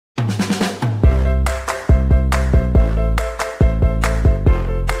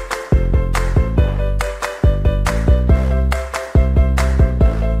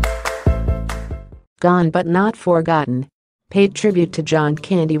Gone but not forgotten, paid tribute to John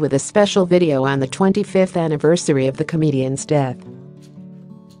Candy with a special video on the 25th anniversary of the comedian's death.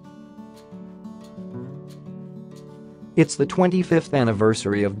 It's the 25th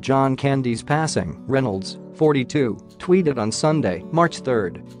anniversary of John Candy's passing, Reynolds, 42, tweeted on Sunday, March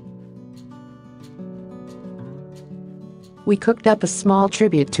 3rd. We cooked up a small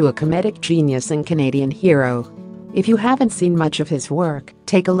tribute to a comedic genius and Canadian hero. If you haven't seen much of his work,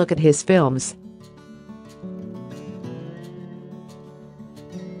 take a look at his films.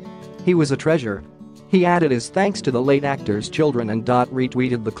 He was a treasure. He added his thanks to the late actor's children and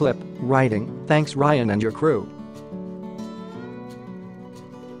retweeted the clip, writing, "Thanks Ryan and your crew.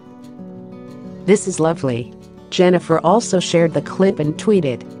 This is lovely." Jennifer also shared the clip and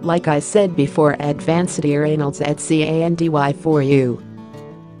tweeted, "Like I said before, @Vancity Reynolds @CANDY4U.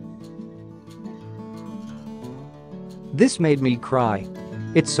 This made me cry.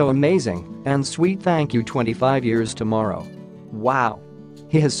 It's so amazing and sweet. Thank you. 25 years tomorrow. Wow.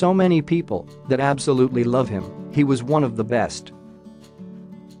 He has so many people that absolutely love him. He was one of the best."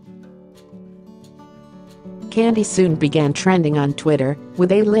 Candy soon began trending on Twitter,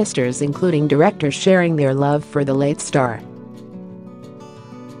 with A-listers including directors sharing their love for the late star.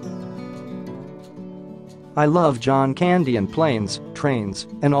 "I love John Candy and planes, trains,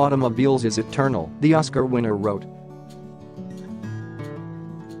 and automobiles is eternal," the Oscar winner wrote.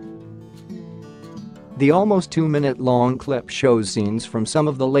 The almost 2-minute-long clip shows scenes from some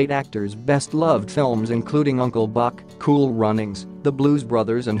of the late actor's best-loved films including Uncle Buck, Cool Runnings, The Blues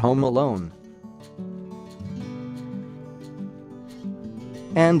Brothers and Home Alone.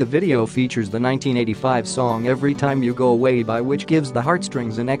 And the video features the 1985 song Every Time You Go Away, by which gives the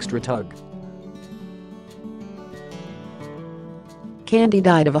heartstrings an extra tug. Candy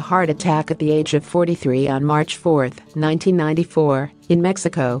died of a heart attack at the age of 43 on March 4, 1994, in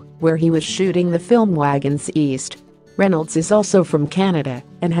Mexico, where he was shooting the film Wagons East. Reynolds is also from Canada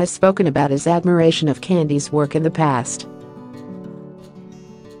and has spoken about his admiration of Candy's work in the past.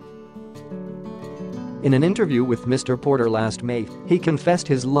 In an interview with Mr. Porter last May, he confessed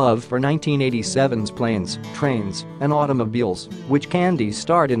his love for 1987's Planes, Trains, and Automobiles, which Candy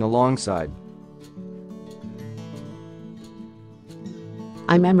starred in alongside.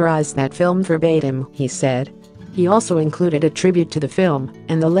 "I memorized that film verbatim," he said. He also included a tribute to the film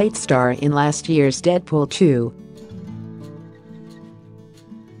and the late star in last year's Deadpool 2.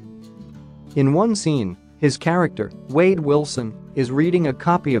 In one scene, his character, Wade Wilson, is reading a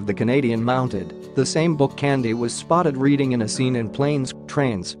copy of The Canadian Mounted, the same book Candy was spotted reading in a scene in Planes,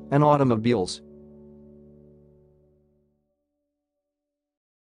 Trains, and Automobiles.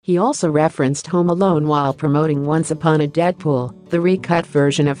 He also referenced Home Alone while promoting Once Upon a Deadpool, the recut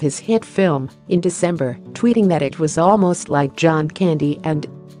version of his hit film, in December, tweeting that it was almost like John Candy and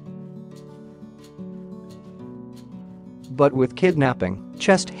but with kidnapping,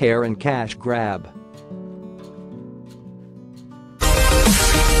 chest hair and cash grab.